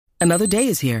Another day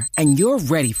is here, and you're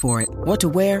ready for it. What to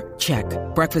wear? Check.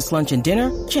 Breakfast, lunch, and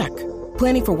dinner? Check.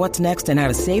 Planning for what's next and how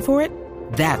to save for it?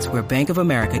 That's where Bank of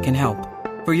America can help.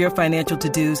 For your financial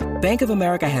to-dos, Bank of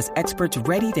America has experts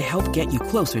ready to help get you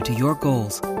closer to your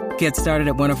goals. Get started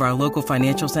at one of our local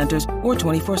financial centers or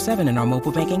 24/7 in our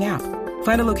mobile banking app.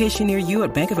 Find a location near you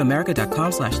at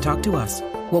bankofamerica.com/talktous.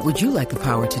 What would you like the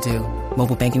power to do?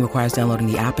 Mobile banking requires downloading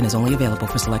the app and is only available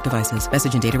for select devices.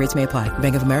 Message and data rates may apply.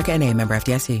 Bank of America NA, member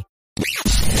FDIC.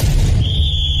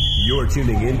 You're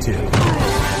tuning into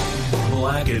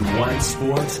Black and White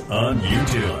Sports on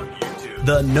YouTube.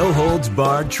 The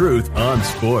no-holds-barred truth on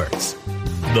sports.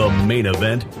 The main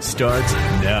event starts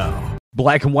now.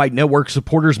 Black and White Network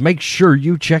supporters, make sure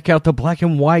you check out the Black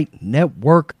and White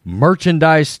Network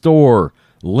merchandise store.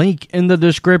 Link in the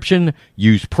description.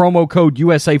 Use promo code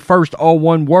USA First, all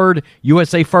one word.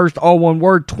 USA First, all one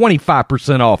word.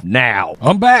 25% off now.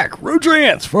 I'm back.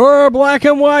 Rudrance for Black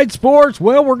and White Sports.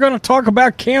 Well, we're going to talk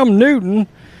about Cam Newton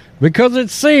because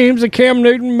it seems that Cam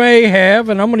Newton may have,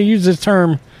 and I'm going to use this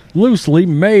term loosely,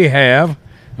 may have.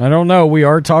 I don't know. We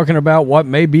are talking about what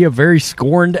may be a very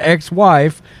scorned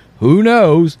ex-wife. Who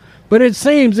knows? But it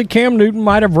seems that Cam Newton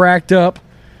might have racked up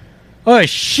a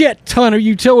shit ton of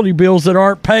utility bills that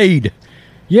aren't paid.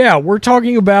 Yeah, we're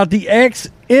talking about the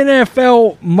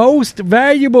ex-NFL most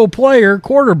valuable player,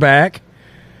 quarterback,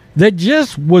 that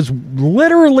just was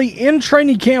literally in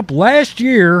training camp last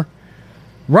year,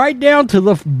 right down to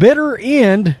the bitter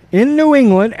end in New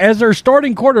England as their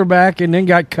starting quarterback, and then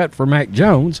got cut for Mac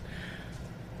Jones.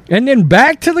 And then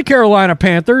back to the Carolina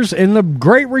Panthers in the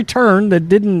great return that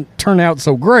didn't turn out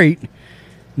so great.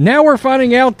 Now we're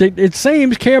finding out that it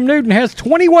seems Cam Newton has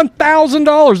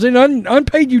 $21,000 in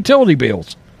unpaid utility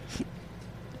bills.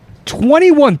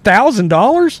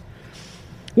 $21,000?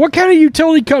 What kind of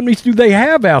utility companies do they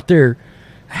have out there?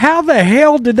 How the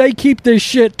hell did they keep this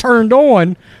shit turned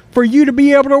on for you to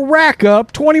be able to rack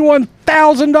up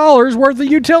 $21,000 worth of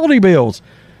utility bills?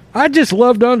 I just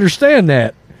love to understand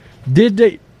that.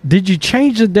 Did you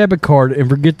change the debit card and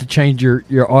forget to change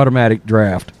your automatic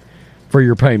draft for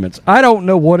your payments? I don't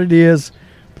know what it is,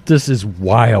 but this is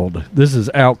wild. This is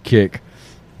Outkick.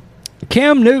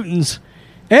 Cam Newton's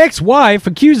ex-wife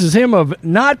accuses him of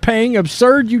not paying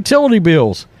absurd utility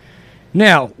bills.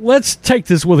 Now, let's take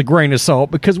this with a grain of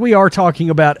salt because we are talking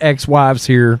about ex-wives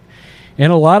here.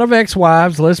 And a lot of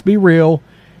ex-wives, let's be real,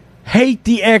 hate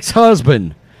the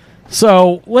ex-husband.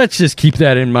 So let's just keep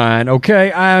that in mind,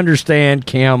 okay? I understand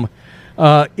Cam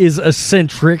is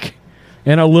eccentric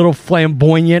and a little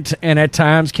flamboyant and at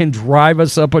times can drive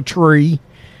us up a tree.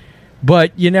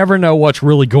 But you never know what's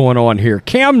really going on here.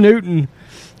 Cam Newton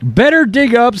better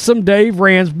dig up some Dave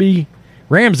Ramsey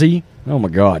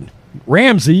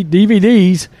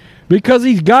DVDs because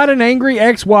he's got an angry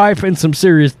ex-wife and some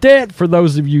serious debt. For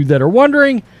those of you that are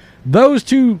wondering, those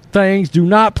two things do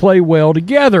not play well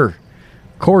together.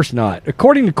 Of course not.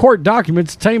 According to court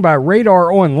documents obtained by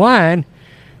Radar Online,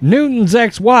 Newton's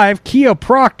ex-wife, Kia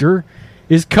Proctor,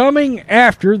 is coming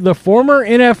after the former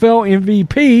NFL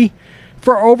MVP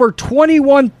for over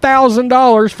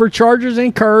 $21,000 for charges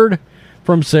incurred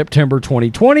from September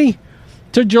 2020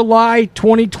 to July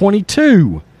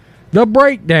 2022. The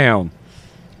breakdown: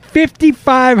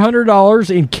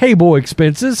 $5,500 in cable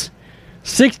expenses,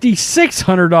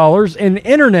 $6,600 in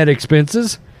internet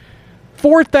expenses,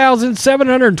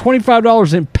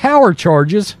 $4,725 in power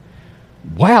charges.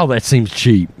 Wow, that seems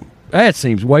cheap. That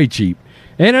seems way cheap.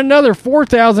 And another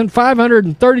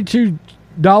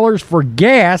 $4,532 for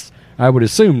gas. I would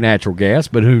assume natural gas,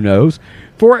 but who knows?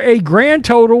 For a grand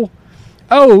total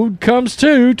owed comes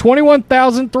to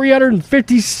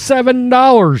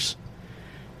 $21,357.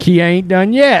 Kia ain't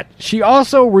done yet. She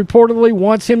also reportedly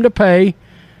wants him to pay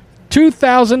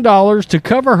 $2,000 to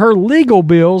cover her legal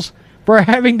bills for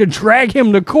having to drag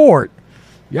him to court.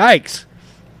 Yikes.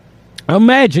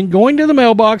 Imagine going to the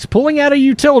mailbox, pulling out a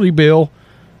utility bill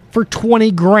for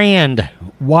 $20,000.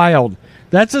 Wild.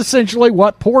 That's essentially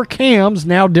what poor Cam's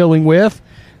now dealing with.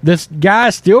 This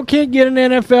guy still can't get an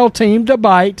NFL team to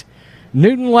bite.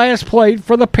 Newton last played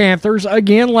for the Panthers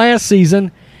again last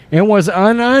season and was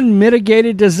an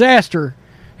unmitigated disaster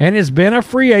and has been a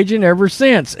free agent ever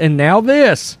since. And now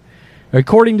this.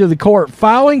 According to the court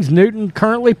filings, Newton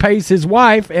currently pays his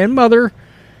wife and mother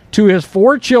to his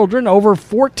 4 children over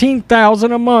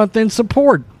 $14,000 a month in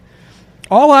support.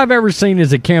 All I've ever seen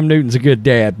is that Cam Newton's a good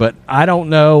dad, but I don't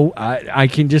know. I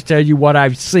can just tell you what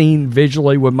I've seen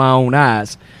visually with my own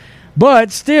eyes.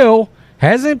 But still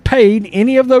hasn't paid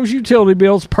any of those utility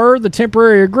bills per the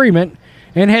temporary agreement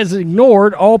and has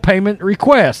ignored all payment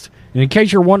requests. And in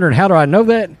case you're wondering, how do I know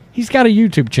that? He's got a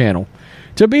YouTube channel.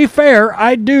 To be fair,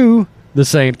 I do the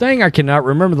same thing. I cannot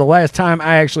remember the last time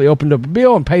I actually opened up a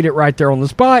bill and paid it right there on the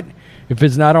spot. If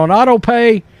it's not on auto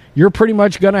pay, you're pretty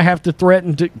much going to have to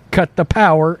threaten to cut the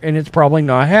power, and it's probably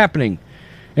not happening.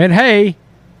 And hey,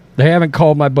 they haven't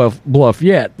called my bluff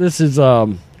yet. This is,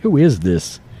 who is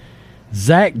this?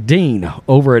 Zach Dean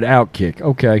over at Outkick.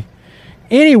 Okay.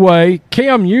 Anyway,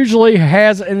 Cam usually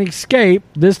has an escape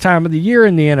this time of the year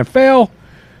in the NFL,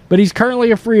 but he's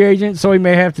currently a free agent, so he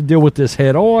may have to deal with this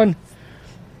head on.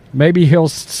 Maybe he'll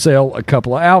sell a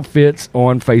couple of outfits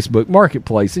on Facebook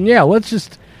Marketplace. And yeah, let's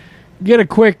just get a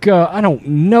quick, I don't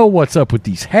know what's up with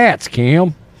these hats,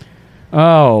 Cam.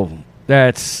 Oh,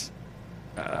 that's,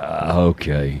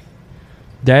 okay.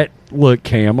 Look,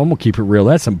 Cam, I'm going to keep it real.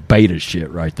 That's some beta shit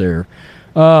right there.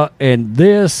 And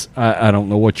this, I don't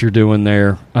know what you're doing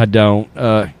there. I don't.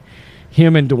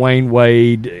 Him and Dwayne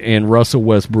Wade and Russell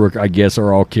Westbrook, I guess,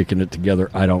 are all kicking it together.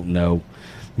 I don't know.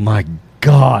 My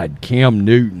God, Cam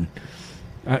Newton.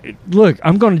 Look,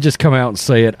 I'm going to just come out and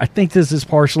say it. I think this is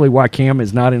partially why Cam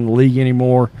is not in the league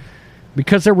anymore,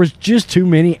 because there was just too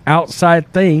many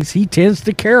outside things he tends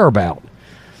to care about.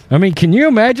 I mean, can you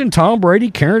imagine Tom Brady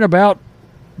caring about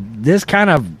this kind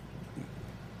of,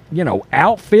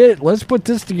 outfit? Let's put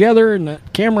this together and the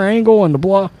camera angle and the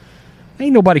blah.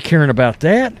 Ain't nobody caring about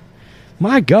that.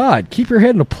 My God, keep your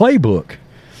head in the playbook.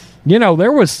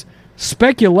 There was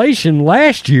speculation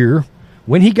last year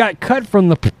when he got cut from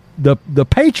the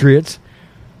Patriots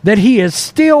that he has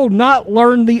still not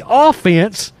learned the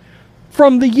offense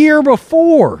from the year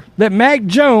before, that Mac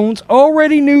Jones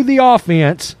already knew the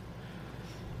offense,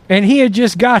 and he had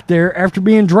just got there after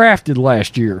being drafted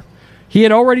last year. He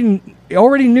had already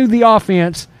knew the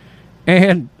offense,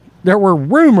 and there were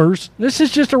rumors, this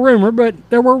is just a rumor, but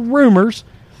there were rumors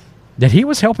that he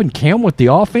was helping Cam with the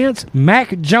offense.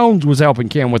 Mac Jones was helping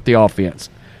Cam with the offense.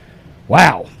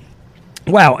 Wow,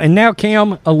 and now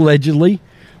Cam allegedly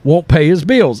won't pay his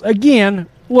bills. Again,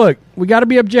 look, we got to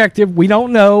be objective. We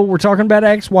don't know. We're talking about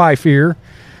ex-wife here.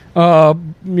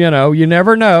 You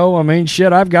never know. I mean,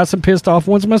 shit, I've got some pissed off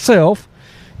ones myself,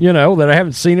 that I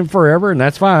haven't seen him forever, and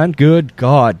that's fine. Good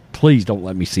God, please don't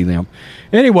let me see them.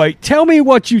 Anyway, tell me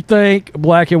what you think,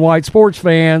 black and white sports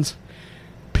fans.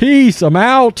 Peace. I'm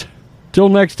out. Till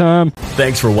next time.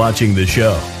 Thanks for watching the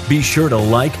show. Be sure to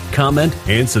like, comment,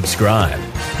 and subscribe.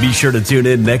 Be sure to tune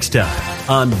in next time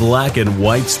on Black and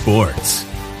White Sports.